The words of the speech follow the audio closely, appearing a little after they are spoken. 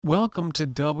Welcome to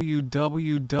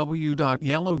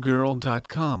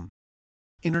www.yellowgirl.com.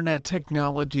 Internet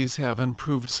technologies have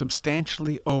improved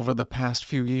substantially over the past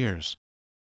few years.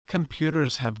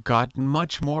 Computers have gotten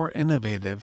much more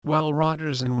innovative, while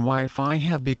routers and Wi-Fi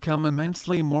have become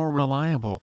immensely more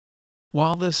reliable.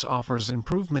 While this offers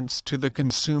improvements to the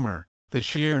consumer, the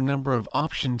sheer number of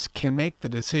options can make the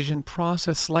decision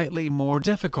process slightly more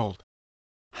difficult.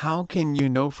 How can you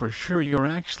know for sure you're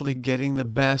actually getting the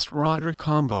best router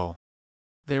combo?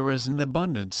 There is an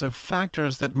abundance of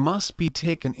factors that must be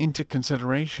taken into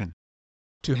consideration.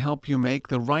 To help you make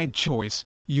the right choice,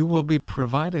 you will be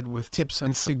provided with tips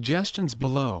and suggestions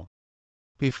below.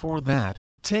 Before that,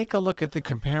 take a look at the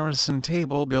comparison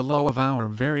table below of our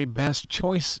very best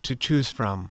choice to choose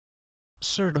from.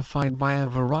 Certified by a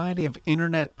variety of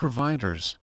internet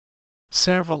providers.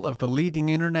 Several of the leading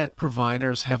internet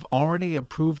providers have already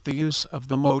approved the use of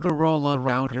the Motorola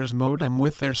router's modem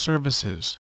with their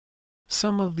services.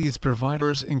 Some of these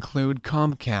providers include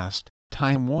Comcast,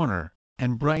 Time Warner,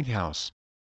 and Bright House.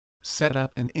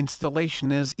 Setup and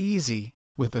installation is easy,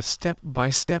 with a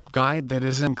step-by-step guide that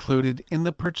is included in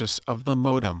the purchase of the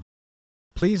modem.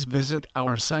 Please visit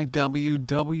our site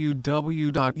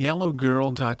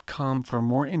www.yellowgirl.com for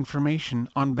more information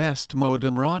on Best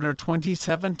Modem Router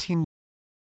 2017.